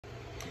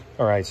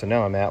All right, so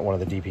now I'm at one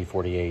of the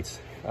DP48s.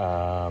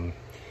 And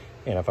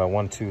if I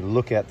want to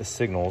look at the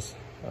signals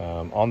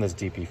on this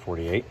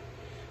DP48,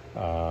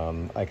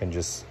 I can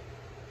just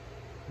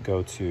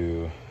go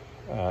to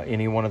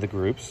any one of the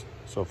groups.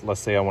 So if,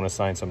 let's say I want to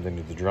assign something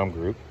to the drum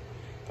group.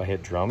 If I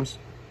hit drums,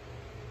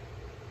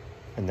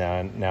 and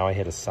then now I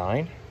hit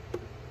assign.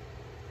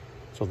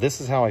 So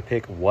this is how I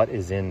pick what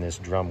is in this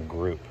drum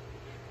group.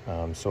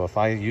 So if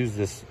I use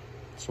this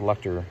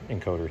selector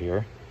encoder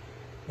here,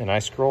 and I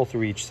scroll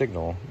through each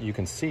signal, you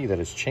can see that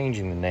it's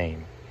changing the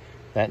name.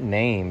 That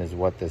name is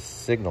what this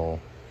signal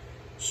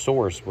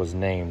source was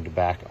named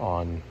back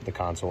on the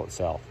console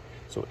itself.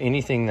 So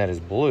anything that is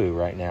blue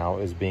right now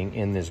is being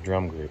in this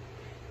drum group.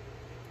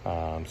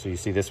 So you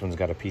see this one's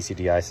got a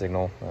PCDI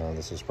signal.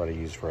 This is probably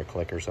used for a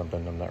click or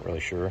something, I'm not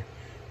really sure.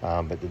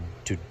 But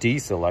to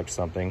deselect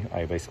something,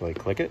 I basically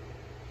click it.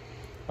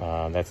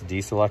 That's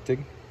deselected.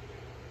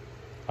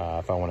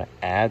 If I want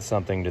to add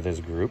something to this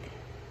group,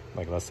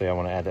 like let's say I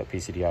want to add that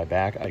PCDI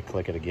back, I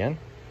click it again.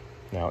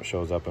 Now it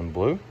shows up in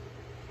blue.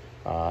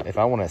 If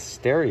I want to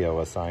stereo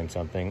assign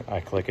something, I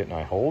click it and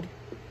I hold.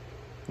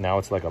 Now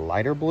it's like a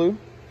lighter blue,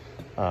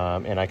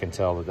 and I can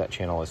tell that that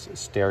channel is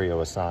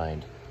stereo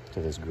assigned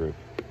to this group.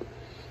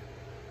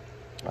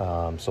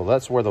 So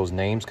that's where those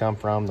names come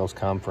from. Those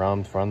come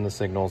from the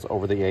signals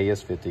over the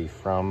AES-50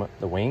 from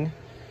the wing.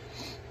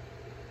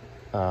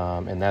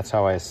 And that's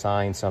how I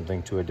assign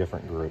something to a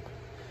different group,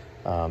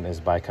 is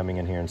by coming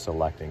in here and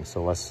selecting.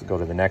 So let's go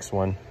to the next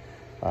one.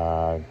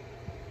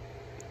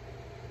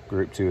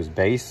 Group 2 is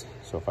bass.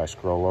 So if I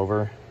scroll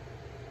over,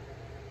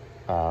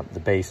 the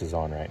bass is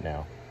on right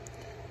now.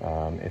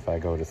 If I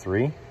go to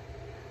 3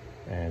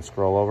 and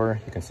scroll over,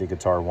 you can see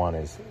guitar 1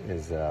 is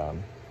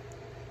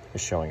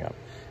showing up.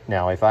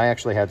 Now, if I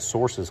actually had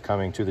sources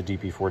coming to the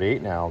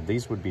DP48 now,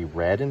 these would be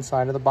red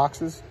inside of the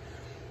boxes.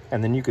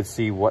 And then you could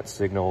see what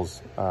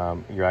signals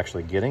you're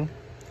actually getting.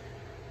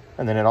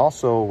 And then it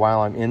also,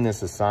 while I'm in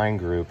this assign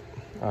group,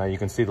 you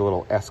can see the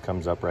little S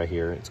comes up right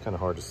here. It's kind of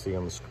hard to see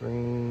on the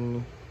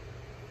screen.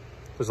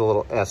 There's a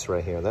little S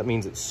right here. That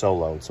means it's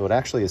soloed. So it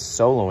actually is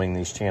soloing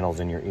these channels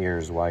in your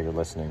ears while you're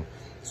listening.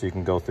 So you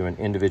can go through and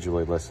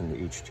individually listen to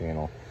each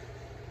channel.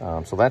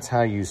 So that's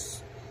how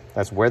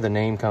that's where the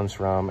name comes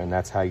from, and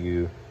that's how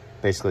you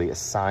basically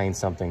assign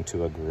something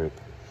to a group.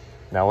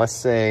 Now let's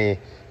say,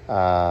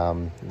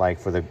 like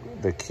for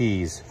the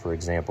keys, for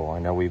example, I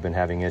know we've been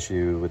having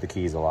issue with the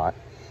keys a lot.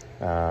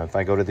 If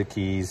I go to the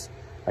keys,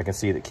 I can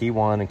see that key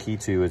 1 and key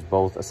 2 is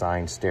both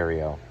assigned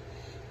stereo.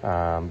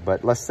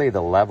 But let's say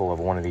the level of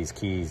one of these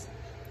keys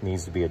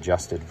needs to be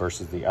adjusted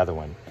versus the other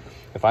one.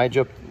 If I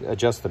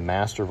adjust the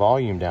master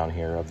volume down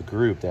here of the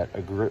group,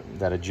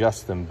 that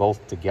adjusts them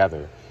both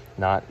together,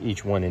 not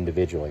each one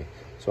individually.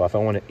 So if I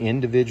want to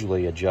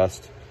individually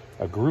adjust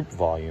a group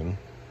volume,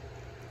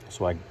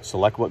 so I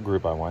select what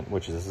group I want,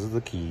 which is, this is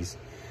the keys.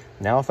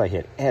 Now if I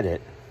hit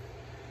edit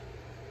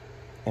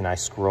and I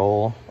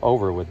scroll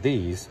over with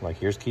these, like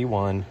here's key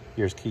 1,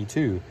 here's key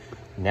 2,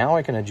 now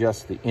I can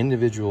adjust the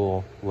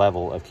individual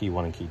level of key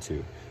 1 and key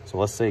 2. So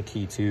let's say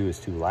key 2 is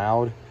too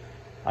loud.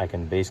 I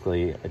can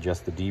basically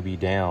adjust the dB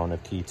down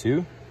of key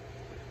 2.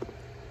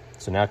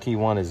 So now key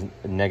 1 is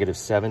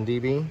 -7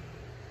 dB.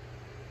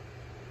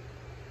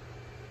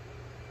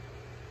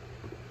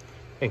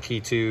 And key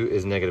 2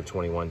 is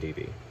 -21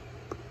 dB.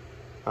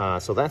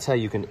 So that's how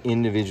you can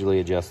individually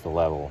adjust the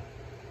level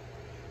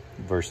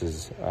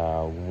versus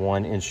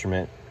one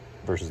instrument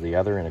versus the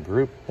other in a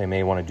group. They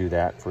may want to do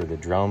that for the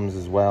drums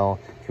as well.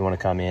 If you want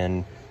to come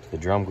in to the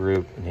drum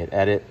group and hit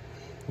edit,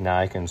 now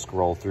I can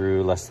scroll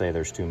through. Let's say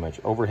there's too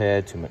much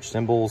overhead, too much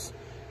cymbals.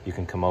 You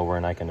can come over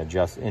and I can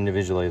adjust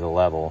individually the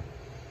level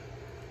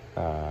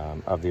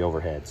of the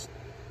overheads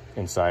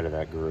inside of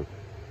that group.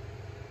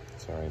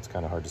 Sorry, it's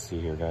kind of hard to see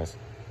here, guys.